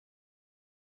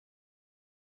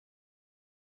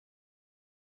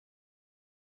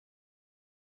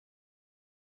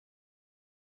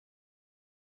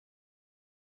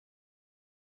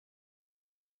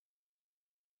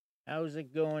How's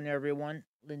it going, everyone?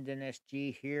 Lyndon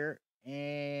SG here,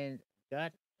 and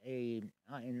got an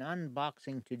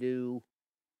unboxing to do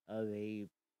of a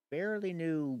fairly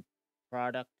new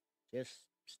product. Just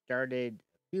started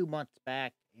a few months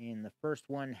back, and the first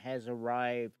one has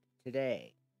arrived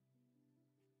today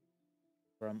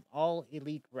from All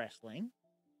Elite Wrestling.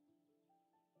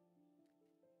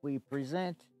 We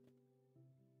present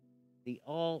the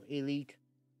All Elite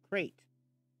Crate.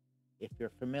 If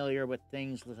you're familiar with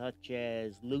things such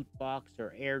as loot box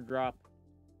or airdrop,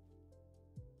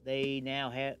 they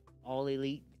now have All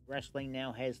Elite Wrestling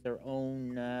now has their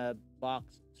own box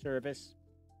service.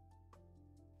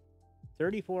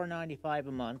 $34.95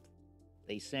 a month.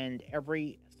 They send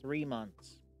every 3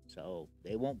 months, so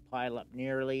they won't pile up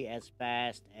nearly as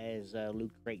fast as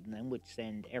Loot Crate and them, which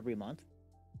send every month.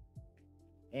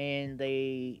 And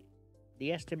the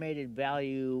estimated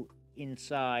value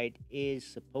inside is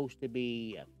supposed to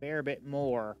be a fair bit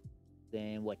more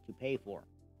than what you pay for.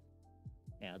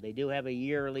 Now, they do have a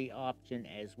yearly option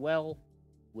as well,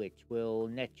 which will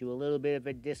net you a little bit of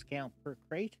a discount per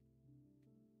crate.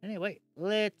 Anyway,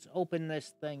 let's open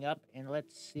this thing up and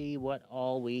let's see what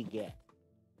all we get.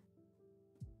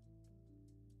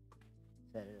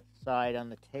 Set it aside on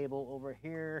the table over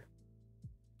here.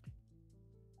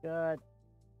 Got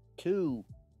 2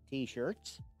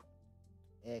 t-shirts.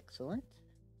 Excellent.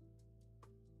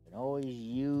 Can always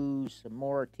use some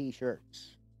more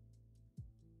t-shirts.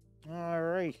 All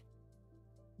right.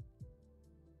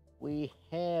 We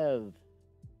have.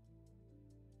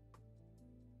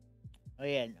 Oh,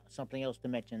 yeah, something else to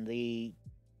mention. The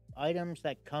items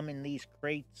that come in these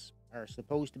crates are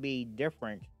supposed to be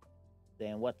different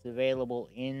than what's available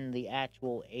in the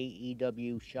actual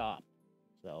AEW shop.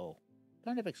 So,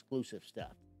 kind of exclusive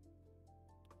stuff.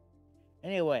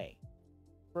 Anyway,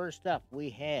 first up, we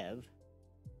have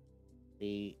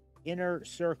the Inner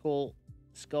Circle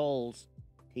Skulls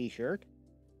t-shirt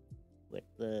with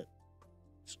the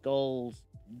skulls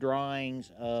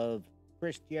drawings of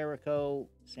Chris Jericho,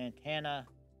 Santana,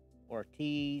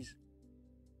 Ortiz,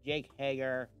 Jake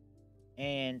Hager,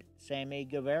 and Sammy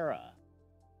Guevara.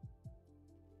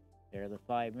 They're the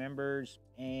 5 members,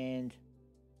 and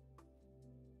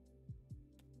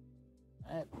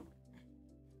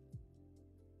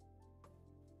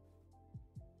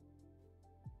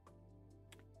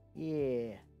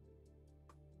yeah,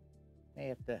 I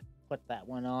have to put that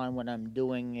one on when I'm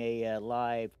doing a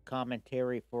live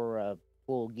commentary for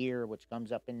Full Gear, which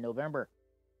comes up in November.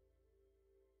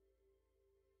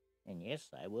 And yes,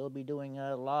 I will be doing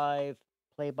a live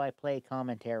play-by-play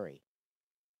commentary.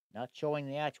 Not showing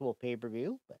the actual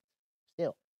pay-per-view, but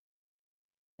still.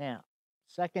 Now,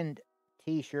 second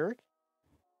t-shirt.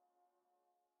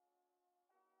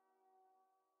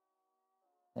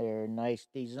 Their nice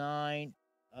design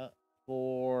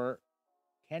for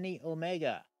Kenny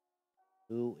Omega,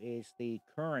 who is the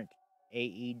current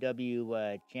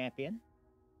AEW champion.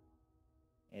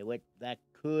 And what that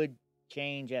could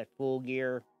change at Full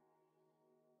Gear,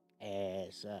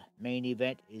 as main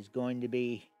event is going to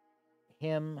be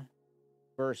him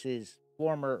versus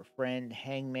former friend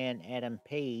Hangman Adam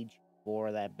Page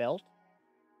for that belt.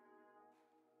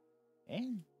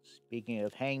 And speaking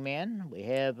of Hangman, we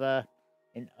have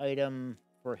an item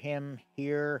for him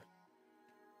here.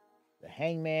 The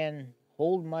Hangman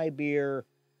Hold My Beer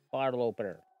bottle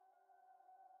opener.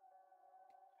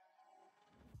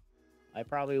 I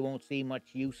probably won't see much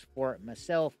use for it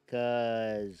myself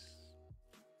because,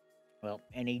 well,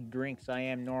 any drinks I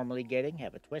am normally getting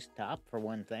have a twist top for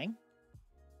one thing.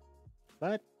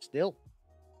 But still,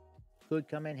 could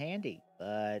come in handy.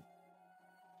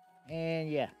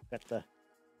 And yeah, got the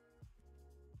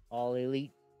All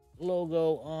Elite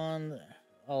logo on,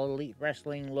 All Elite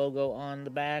Wrestling logo on the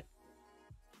back.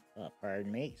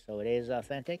 Pardon me. So it is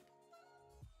authentic.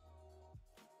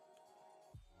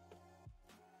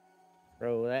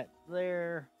 Throw that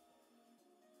there.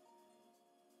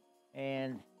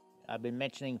 And I've been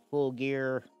mentioning Full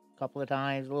Gear a couple of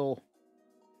times. A little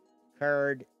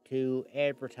card to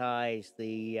advertise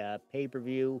the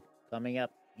pay-per-view coming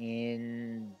up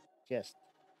in just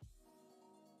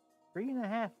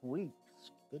 3.5 weeks.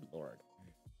 Good Lord.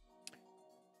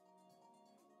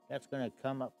 That's going to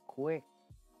come up quick.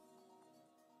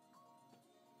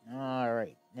 All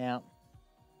right. Now,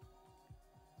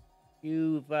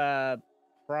 you've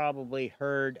probably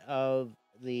heard of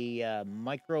the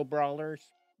micro brawlers,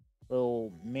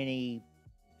 little mini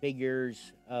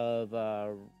figures of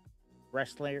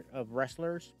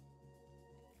wrestlers.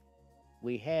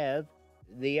 We have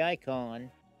the Icon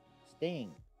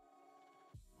Sting,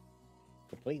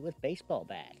 complete with baseball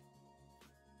bat.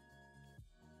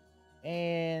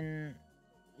 And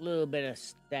little bit of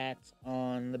stats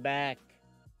on the back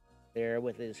there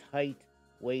with his height,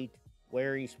 weight,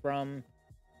 where he's from,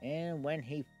 and when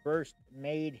he first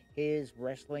made his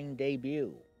wrestling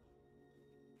debut.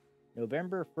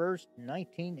 November 1st,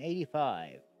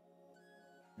 1985.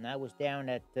 And that was down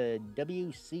at the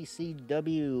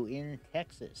WCCW in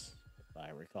Texas, if I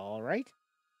recall right.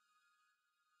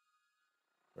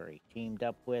 Where he teamed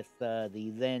up with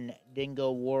the then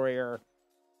Dingo Warrior,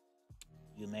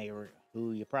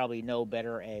 who you probably know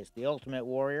better as the Ultimate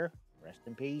Warrior. Rest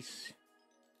in peace.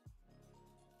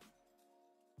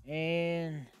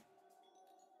 And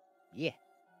yeah,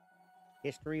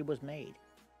 history was made.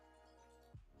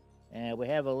 And we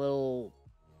have a little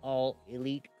All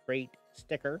Elite Crate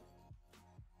sticker.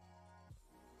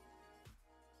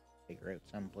 Figure out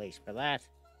some place for that.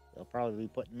 They'll probably be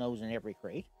putting those in every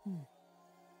crate.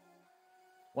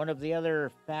 One of the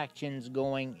other factions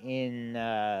going in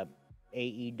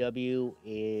AEW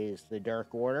is the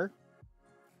Dark Order.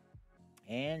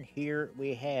 And here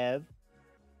we have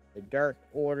the Dark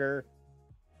Order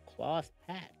cloth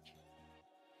patch.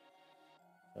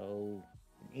 So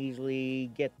you can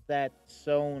easily get that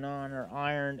sewn on or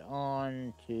ironed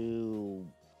on to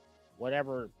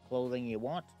whatever clothing you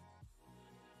want.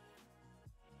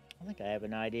 I think I have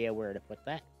an idea where to put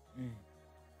that.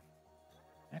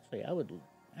 Actually,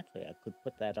 I could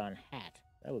put that on a hat.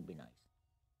 That would be nice.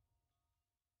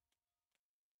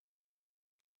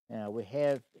 Now we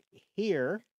have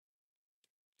here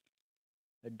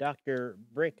a Dr.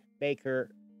 Britt Baker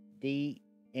DMD.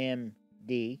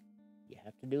 You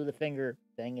have to do the finger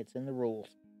thing, it's in the rules.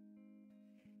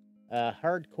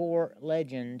 Hardcore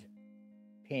Legend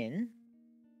pin.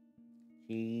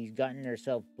 She's gotten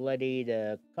herself bloodied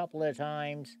a couple of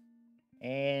times,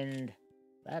 and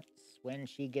that's when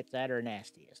she gets at her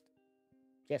nastiest.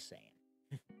 Just saying.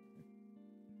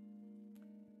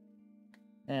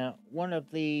 Now, one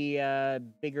of the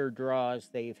bigger draws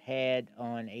they've had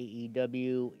on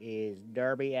AEW is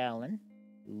Darby Allin,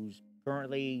 who's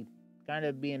currently kind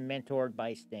of being mentored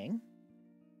by Sting.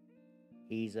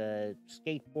 He's a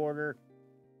skateboarder.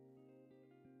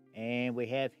 And we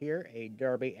have here a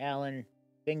Darby Allin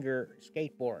finger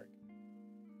skateboard,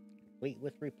 complete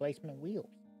with replacement wheels.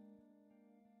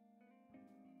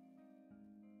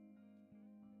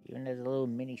 Even has a little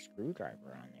mini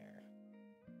screwdriver on there.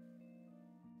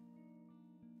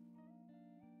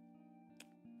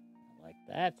 I like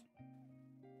that.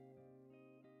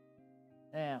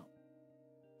 Now,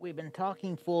 we've been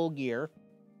talking Full Gear.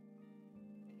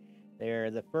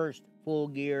 The first Full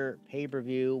Gear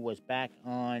pay-per-view was back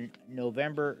on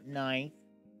November 9th,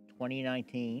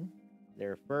 2019.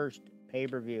 Their first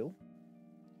pay-per-view.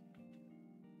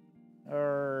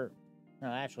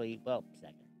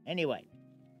 Second. Anyway,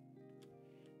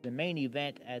 the main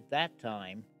event at that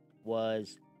time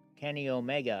was Kenny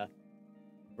Omega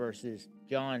versus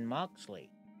Jon Moxley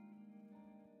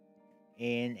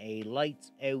in a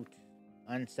lights-out,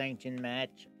 unsanctioned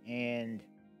match, and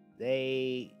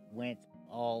they went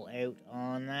all out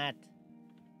on that.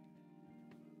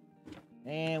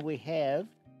 And we have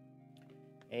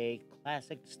a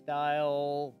classic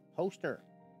style poster.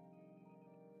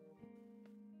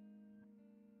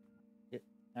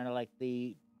 Kind of like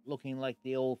looking like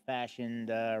the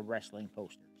old-fashioned wrestling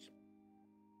posters.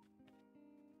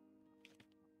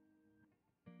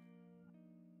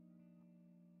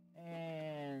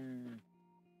 And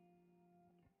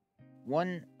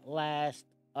one last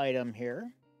item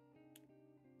here.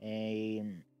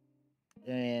 An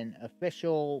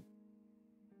official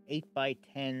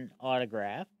 8x10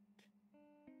 autograph.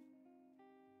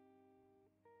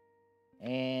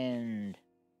 And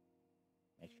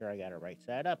make sure I got it right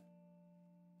side up.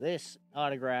 This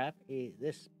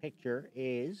picture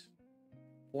is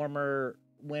former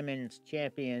women's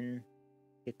champion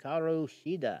Hikaru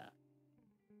Shida.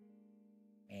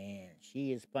 And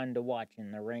she is fun to watch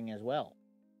in the ring as well.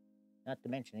 Not to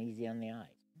mention easy on the eyes.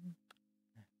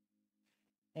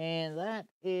 And that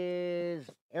is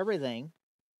everything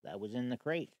that was in the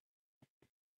crate.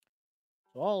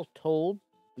 So all told,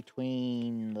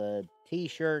 between the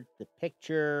t-shirt, the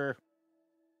picture,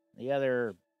 the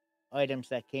other items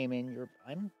that came in,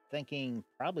 I'm thinking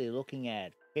probably looking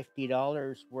at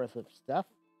 $50 worth of stuff.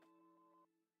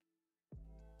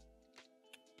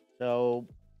 So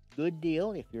good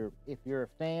deal if you're a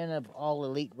fan of All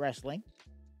Elite Wrestling,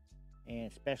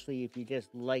 and especially if you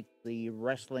just like the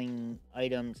wrestling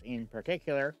items in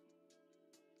particular.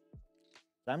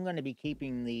 So I'm going to be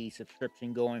keeping the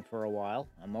subscription going for a while.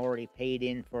 I'm already paid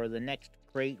in for the next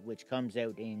crate, which comes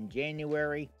out in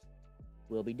January.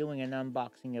 We'll be doing an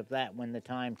unboxing of that when the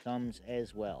time comes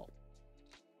as well.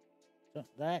 So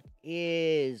that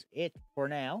is it for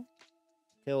now.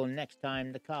 Till next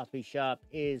time, the coffee shop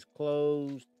is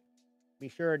closed. Be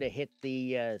sure to hit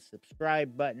the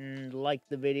subscribe button, like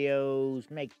the videos,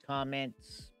 make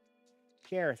comments,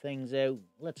 share things out.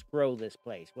 Let's grow this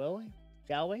place, will we?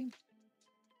 Shall we?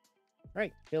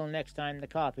 Right, till next time, the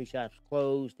coffee shop's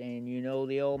closed, and you know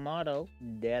the old motto,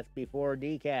 death before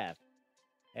decaf.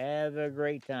 Have a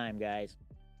great time, guys.